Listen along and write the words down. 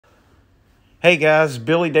Hey guys,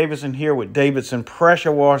 Billy Davidson here with Davidson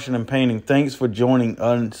Pressure Washing and Painting. Thanks for joining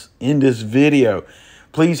us in this video.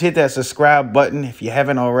 Please hit that subscribe button if you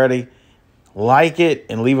haven't already. Like it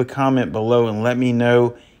and leave a comment below and let me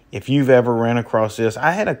know if you've ever ran across this.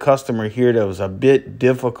 I had a customer here that was a bit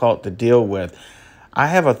difficult to deal with. I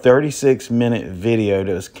have a 36-minute video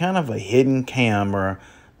that was kind of a hidden camera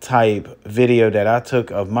type video that I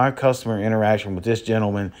took of my customer interaction with this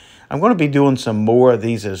gentleman. I'm going to be doing some more of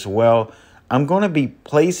these as well. I'm going to be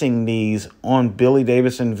placing these on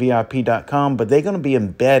BillyDavidsonVIP.com, but they're going to be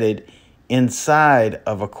embedded inside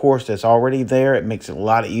of a course that's already there. It makes it a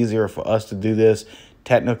lot easier for us to do this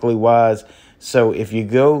technically wise. So if you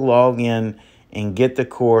go log in and get the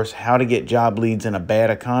course, How to Get Job Leads in a Bad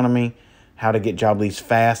Economy, How to Get Job Leads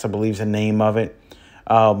Fast, I believe is the name of it.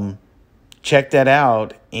 Check that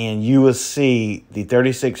out and you will see the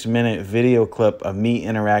 36-minute video clip of me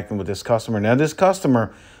interacting with this customer. Now, this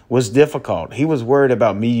customer was difficult. He was worried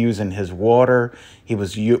about me using his water. He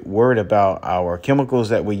was worried about our chemicals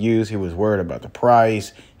that we use. He was worried about the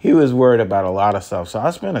price. He was worried about a lot of stuff. So I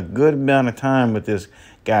spent a good amount of time with this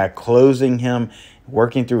guy, closing him,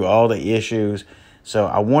 working through all the issues. So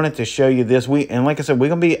I wanted to show you this. And like I said, we're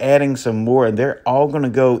going to be adding some more, and they're all going to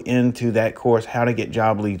go into that course, How to Get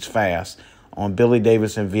Job Leads Fast, on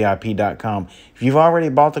BillyDavidsonVIP.com. If you've already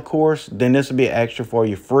bought the course, then this will be extra for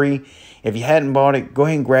you, free. If you hadn't bought it, go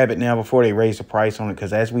ahead and grab it now before they raise the price on it,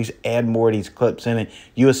 because as we add more of these clips in it,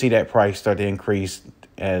 you will see that price start to increase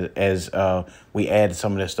as we add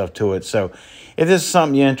some of this stuff to it. So if this is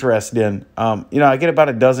something you're interested in, I get about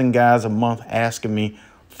a dozen guys a month asking me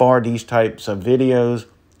for these types of videos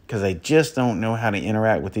because they just don't know how to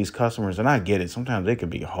interact with these customers. And I get it. Sometimes it could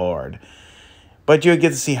be hard. But you'll get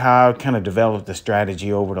to see how I kind of developed the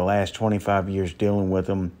strategy over the last 25 years dealing with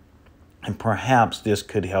them. And perhaps this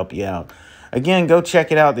could help you out. Again, go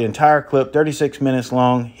check it out. The entire clip, 36 minutes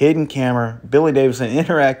long, hidden camera, Billy Davidson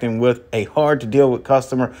interacting with a hard-to-deal-with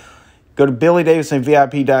customer. Go to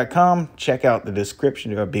BillyDavidsonVIP.com. Check out the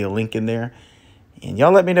description. There'll be a link in there. And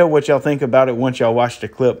y'all let me know what y'all think about it once y'all watch the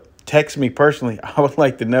clip. Text me personally. I would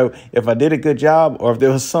like to know if I did a good job or if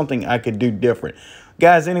there was something I could do different.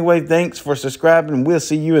 Guys, anyway, thanks for subscribing. We'll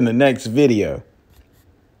see you in the next video.